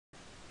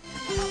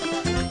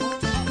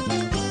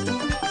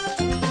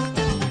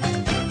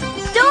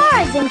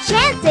Dora's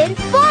Enchanted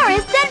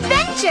Forest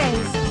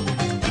Adventures!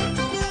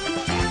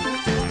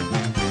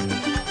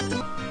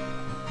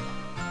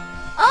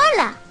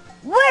 Hola!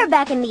 We're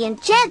back in the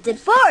Enchanted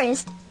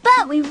Forest,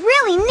 but we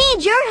really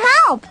need your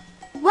help!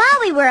 While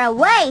we were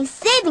away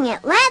saving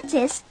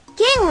Atlantis,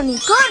 King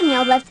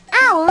Unicornio left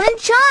Owl in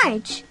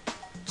charge.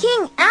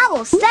 King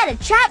Owl set a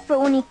trap for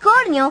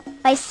Unicornio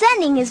by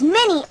sending his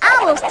mini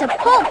owls to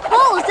poke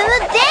holes in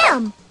the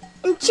dam.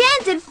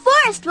 Enchanted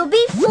Forest will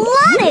be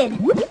flooded!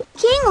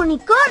 King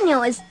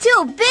Unicornio is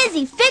too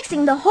busy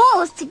fixing the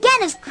holes to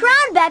get his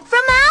crown back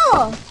from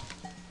Owl.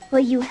 Will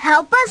you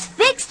help us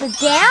fix the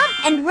dam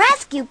and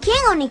rescue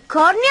King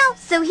Unicornio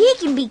so he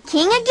can be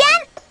king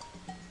again?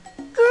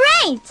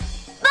 Great!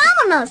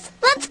 Vámonos!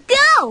 Let's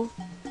go!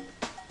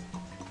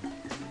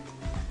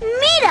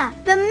 Mira!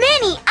 The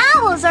mini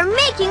owls are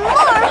making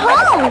more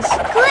holes!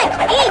 Click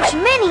each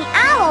mini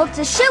owl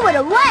to shoo it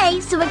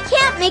away so it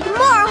can't make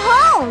more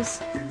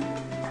holes!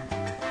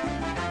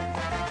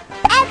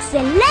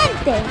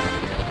 ¡Excelente!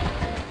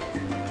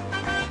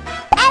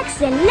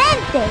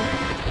 ¡Excelente!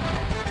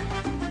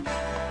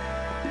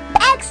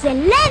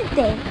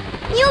 ¡Excelente!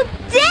 You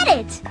did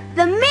it!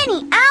 The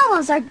mini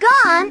owls are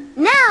gone.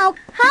 Now,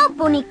 help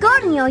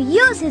Unicornio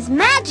use his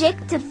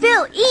magic to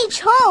fill each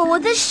hole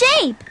with a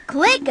shape.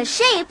 Click a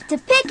shape to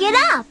pick it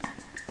up.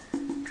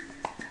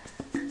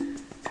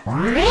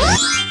 Muy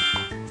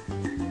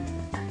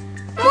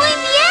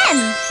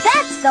bien!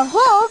 That's the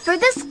hole for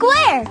the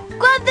square.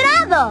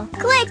 Cuadrado.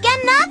 Click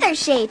another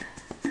shape.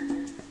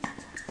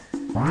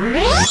 Muy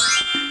bien!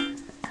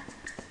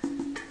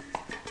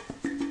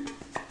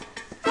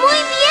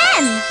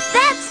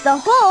 That's the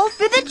hole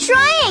for the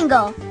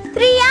triangle.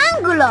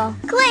 Triángulo.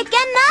 Click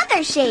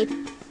another shape.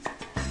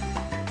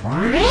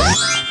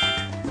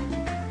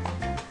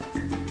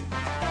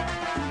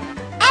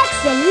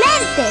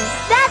 Excelente!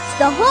 That's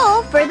the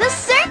hole for the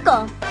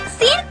circle.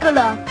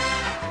 Círculo.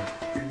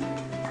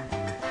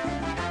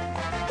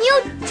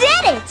 You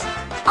did it!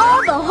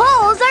 All the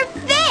holes are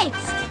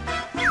fixed!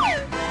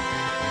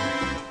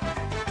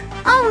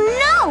 Oh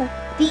no!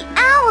 The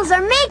owls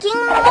are making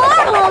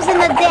more holes in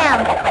the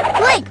dam!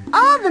 Click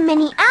all the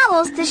mini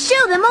owls to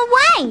shoo them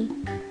away!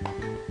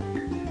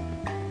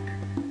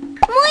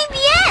 Muy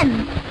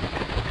bien!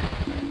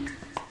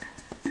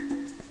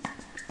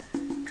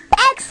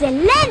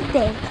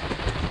 Excelente!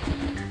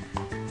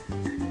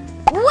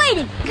 Way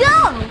to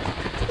go!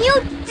 You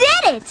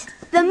did it!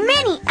 The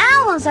mini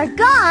owls are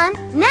gone.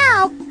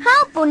 Now,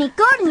 help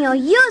Unicornio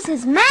use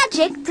his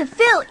magic to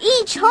fill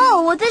each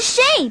hole with a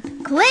shape.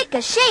 Click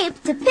a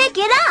shape to pick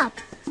it up.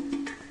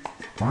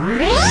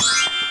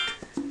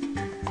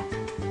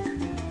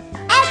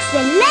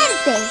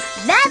 Excelente!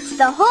 That's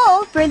the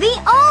hole for the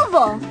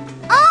oval.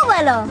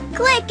 Óvalo.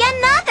 Click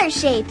another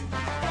shape.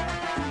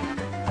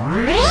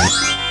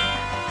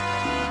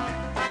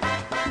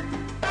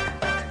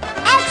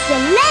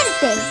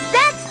 Excelente!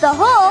 That's the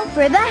hole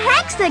for the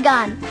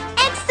hexagon.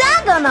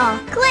 Hexágono.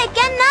 Click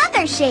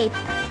another shape.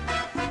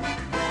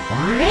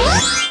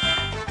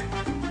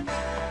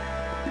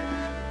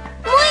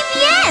 Muy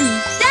bien!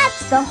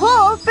 That's the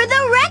hole for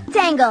the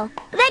rectangle.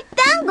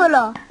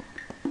 Rectángulo.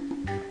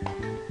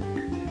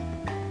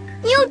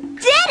 You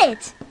did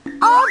it!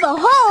 All the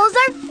holes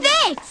are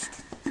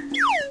fixed!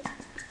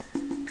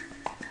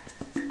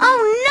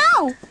 Oh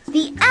no!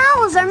 The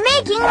owls are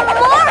making more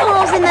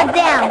holes in the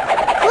dam!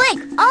 Click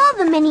all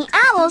the mini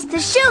owls to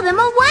shoo them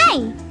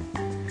away!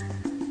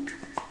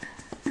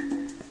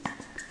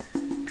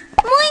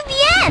 Muy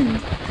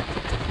bien!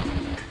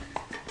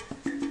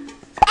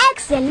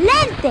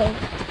 Excelente!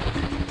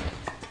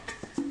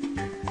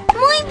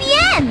 Muy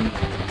bien!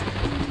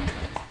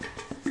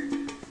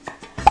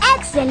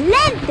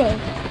 Excelente!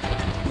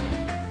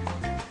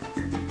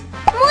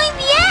 Muy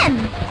bien!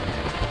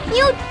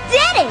 You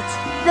did it!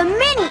 The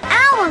mini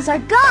owls are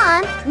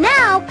gone.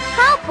 Now,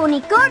 help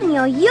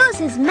Unicornio use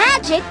his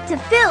magic to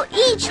fill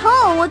each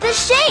hole with a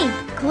shape.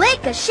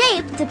 Click a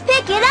shape to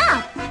pick it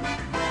up.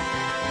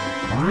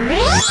 Muy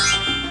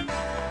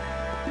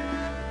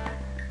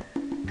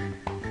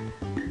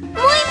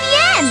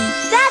bien!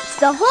 That's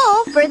the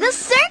hole for the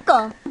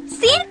circle.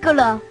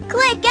 Círculo.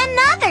 Click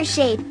another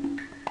shape.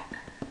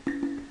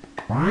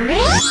 Muy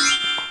bien!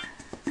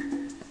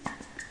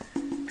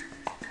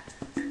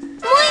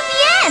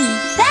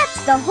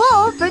 That's the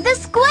hole for the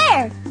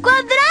square.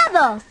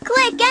 Cuadrado.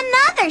 Click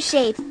another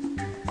shape.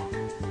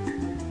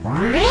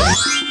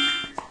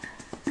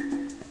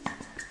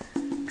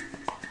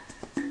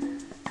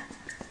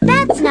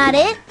 That's not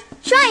it.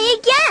 Try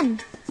again.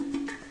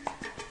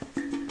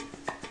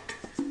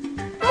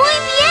 Muy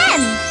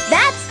bien!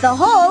 That's the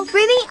hole for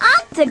the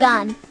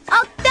octagon.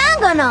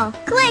 Octágono.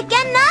 Click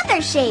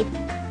another shape.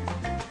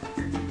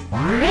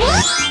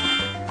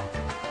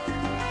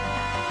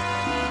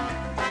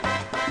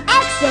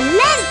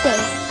 Excelente!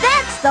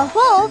 That's the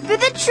hole for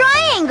the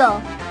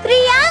triangle.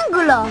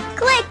 Triángulo.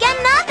 Click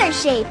another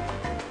shape.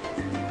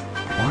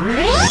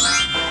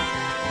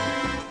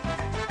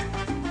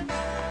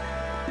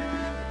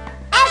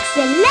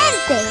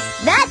 Excelente!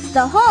 That's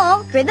the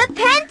hole for the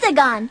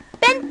pentagon.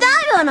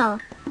 Pentágono.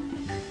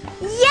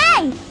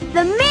 Yay!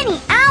 The mini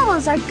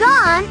owls are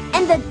gone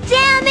and the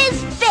dam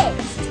is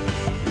fixed.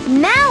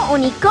 Now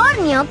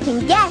Unicornio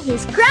can get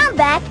his crown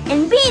back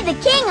and be the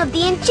king of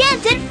the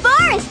enchanted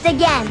forest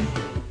again.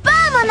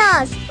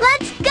 Vámonos!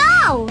 Let's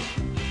go!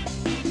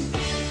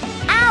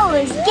 Owl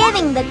is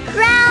giving the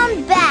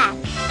crown back.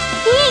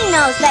 He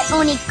knows that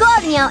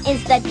Unicornio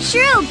is the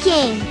true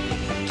king.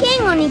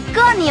 King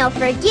Unicornio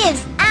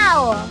forgives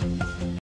Owl.